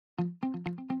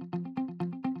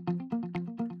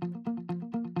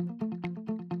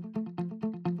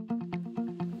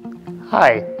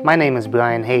Hi, my name is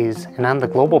Brian Hayes, and I'm the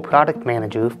Global Product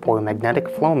Manager for Magnetic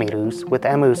Flow Meters with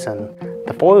Emerson.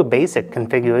 The four basic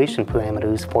configuration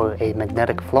parameters for a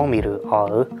magnetic flow meter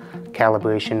are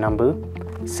calibration number,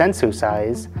 sensor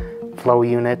size, flow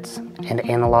units, and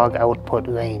analog output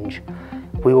range.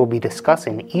 We will be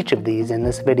discussing each of these in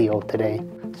this video today.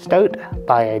 Start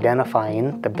by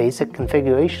identifying the basic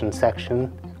configuration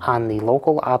section on the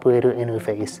local operator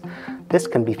interface. This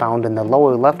can be found in the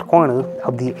lower left corner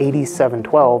of the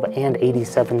 8712 and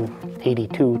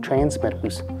 8782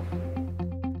 transmitters.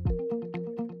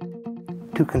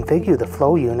 To configure the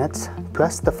flow units,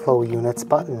 press the Flow Units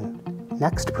button.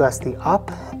 Next, press the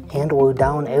up and or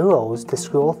down arrows to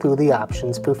scroll through the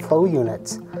options for flow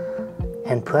units.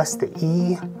 And press the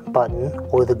E button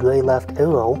or the gray left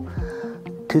arrow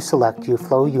to select your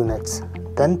flow units.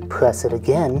 Then press it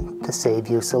again to save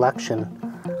your selection.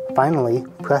 Finally,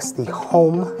 press the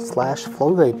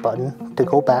Home/Flow Rate button to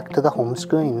go back to the home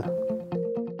screen.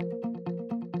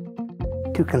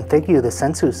 To configure the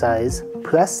sensor size,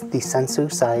 press the Sensor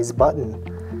Size button.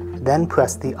 Then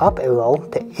press the up arrow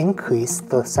to increase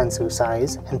the sensor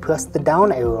size and press the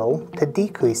down arrow to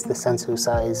decrease the sensor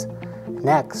size.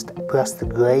 Next, press the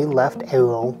gray left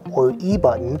arrow or E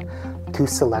button to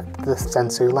select the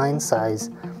sensor line size.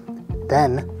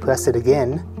 Then press it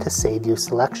again to save your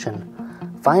selection.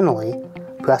 Finally,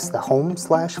 press the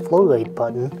Home/Flow Rate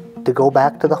button to go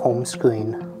back to the home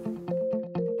screen.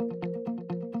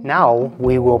 Now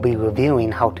we will be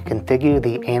reviewing how to configure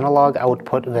the analog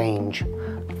output range.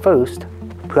 First,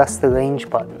 press the Range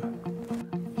button.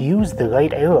 Use the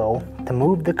right arrow to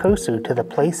move the cursor to the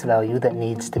place value that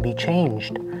needs to be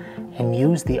changed, and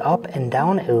use the up and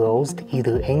down arrows to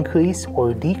either increase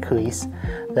or decrease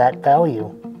that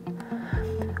value.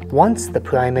 Once the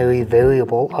primary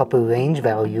variable upper range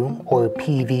value, or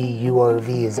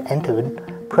PV/URV, is entered,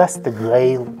 press the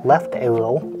gray left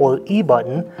arrow or E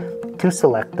button to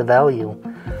select the value.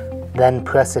 Then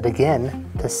press it again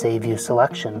to save your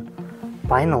selection.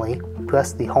 Finally,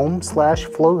 press the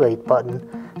Home/Flow Rate button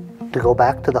to go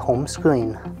back to the home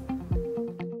screen.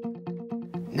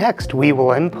 Next, we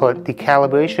will input the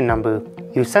calibration number.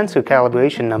 Your sensor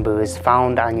calibration number is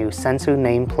found on your sensor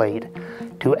nameplate.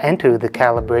 To enter the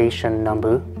calibration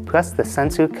number, press the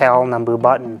Sensor Cal Number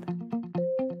button.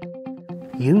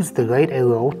 Use the right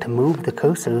arrow to move the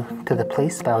cursor to the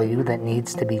place value that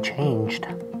needs to be changed,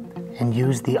 and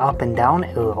use the up and down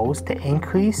arrows to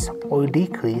increase or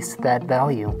decrease that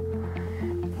value.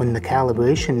 When the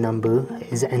calibration number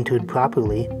is entered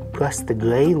properly, press the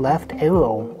gray left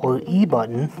arrow or E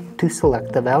button to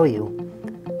select the value.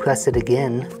 Press it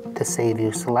again to save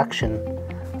your selection.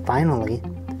 Finally,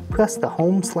 press the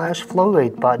Home/Flow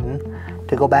Rate button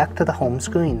to go back to the home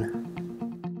screen.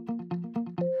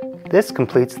 This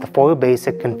completes the four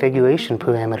basic configuration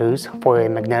parameters for a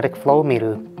magnetic flow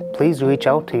meter. Please reach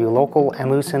out to your local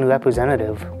Emerson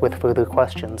representative with further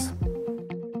questions.